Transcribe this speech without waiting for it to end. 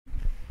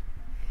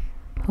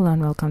Hello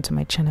and welcome to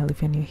my channel.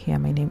 If you're new here,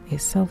 my name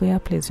is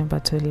Sylvia. Please remember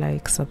to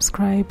like,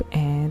 subscribe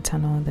and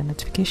turn on the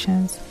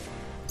notifications.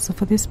 So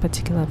for this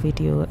particular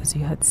video, as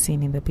you had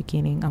seen in the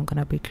beginning, I'm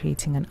gonna be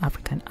creating an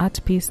African art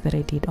piece that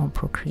I did on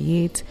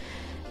Procreate,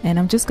 and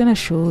I'm just gonna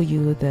show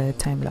you the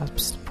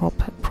time-lapse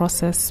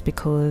process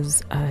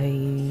because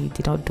I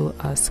did not do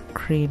a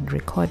screen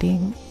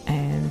recording,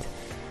 and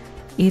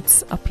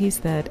it's a piece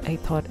that I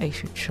thought I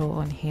should show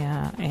on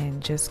here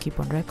and just keep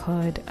on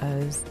record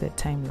as the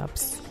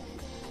time-lapse.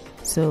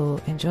 So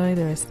enjoy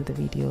the rest of the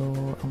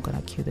video. I'm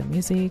gonna cue the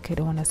music. I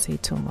don't want to say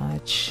too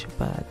much,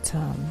 but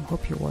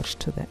hope you watch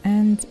to the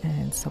end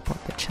and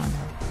support the channel.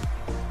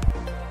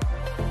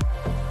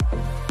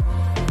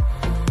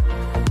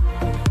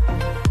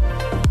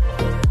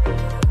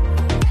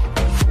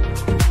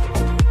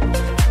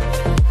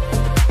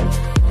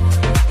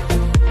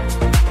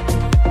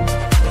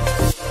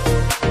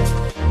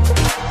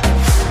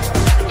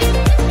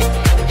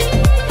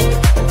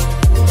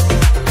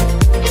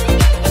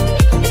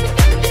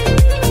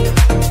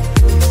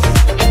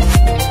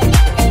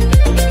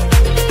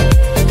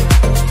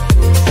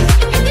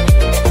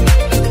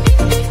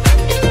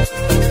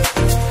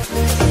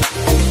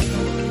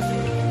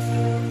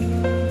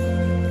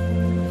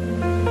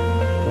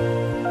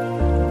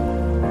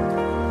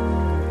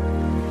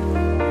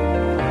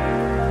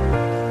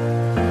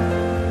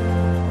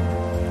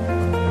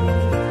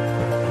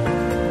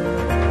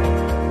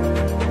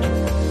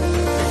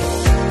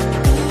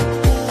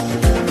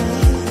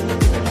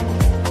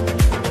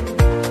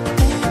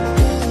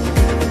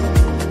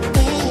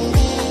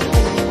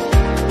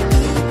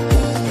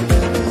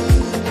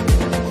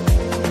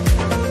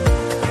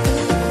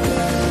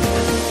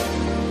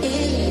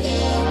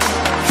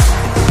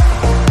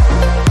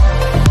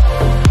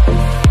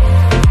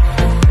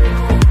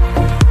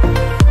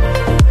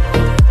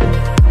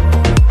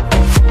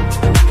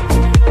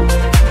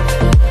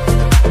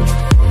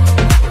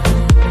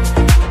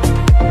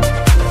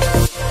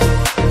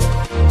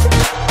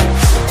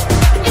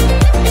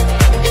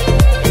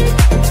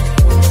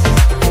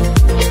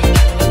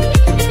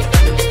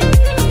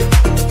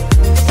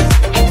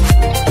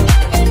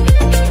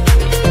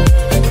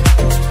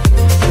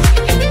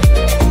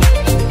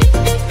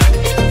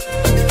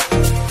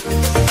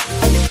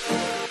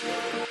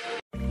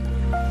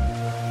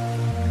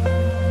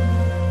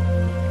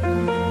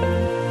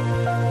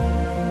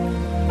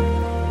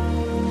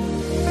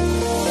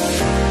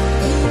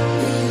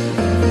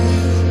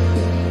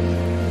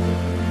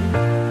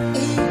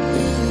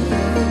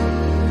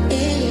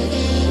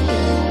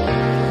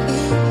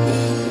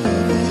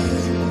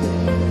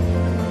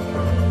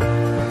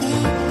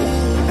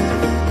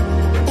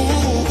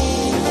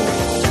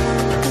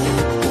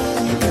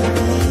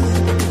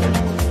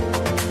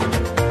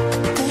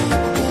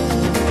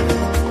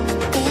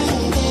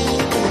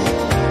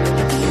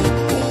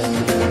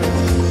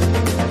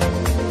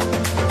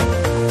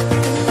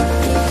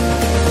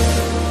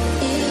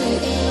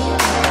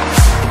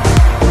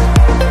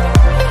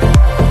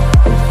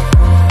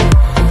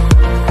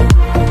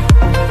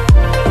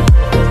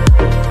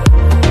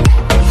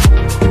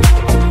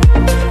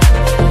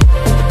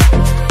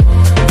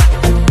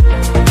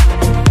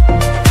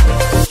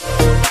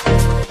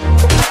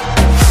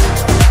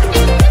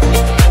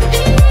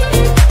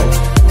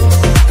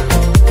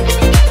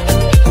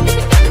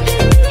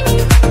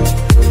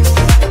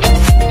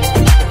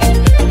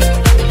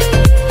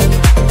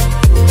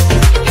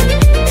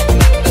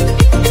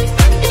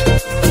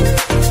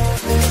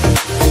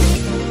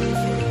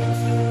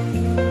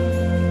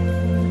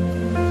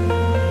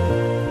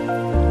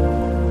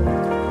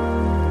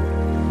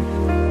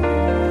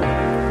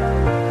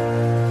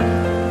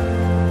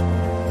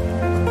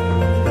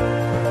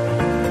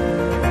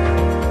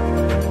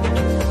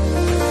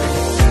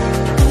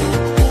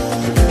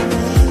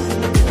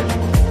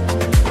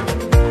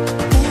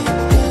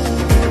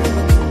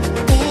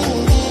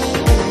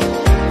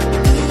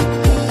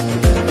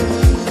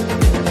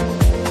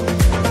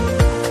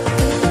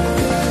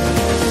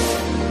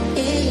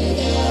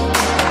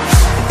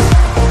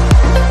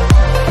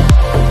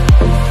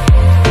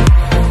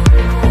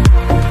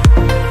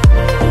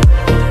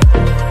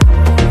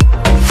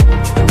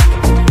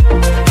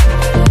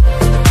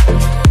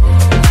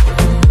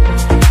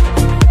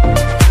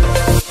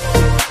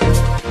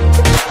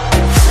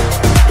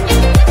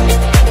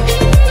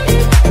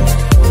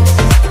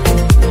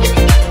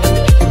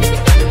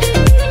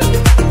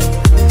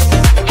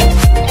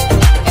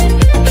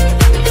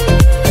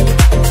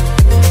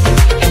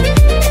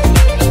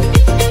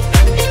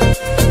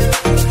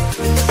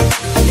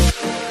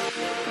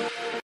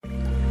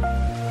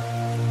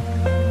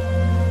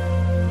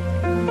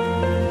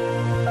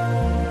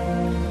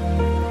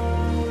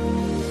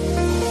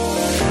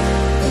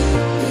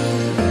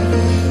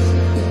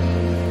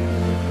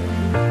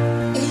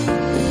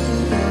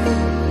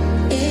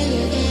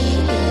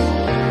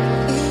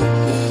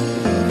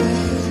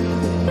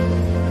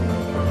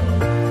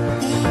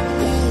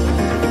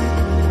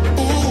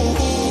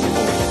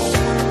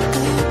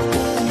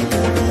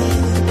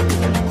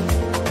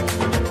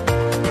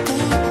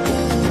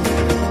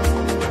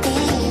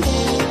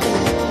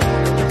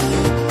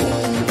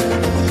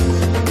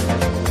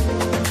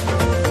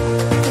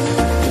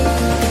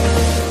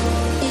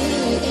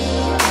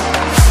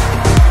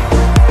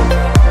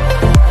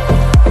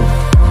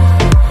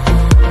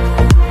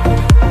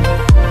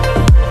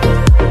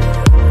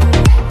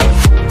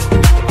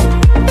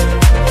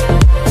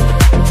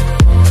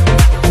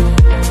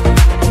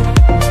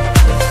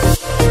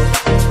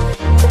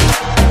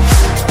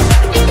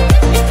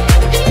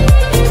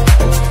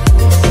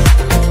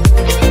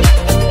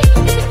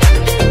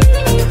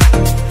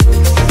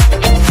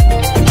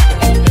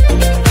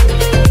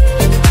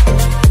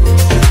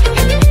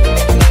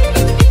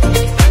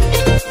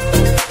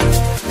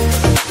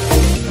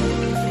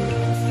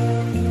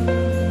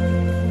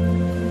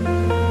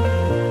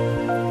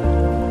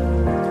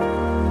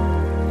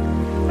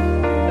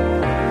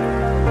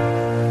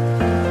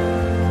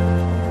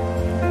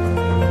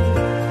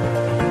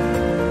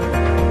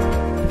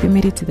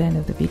 made it to the end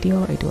of the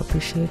video, I do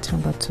appreciate.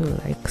 Remember to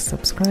like,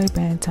 subscribe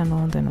and turn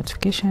on the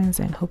notifications,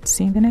 and hope to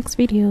see you in the next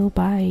video.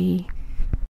 Bye.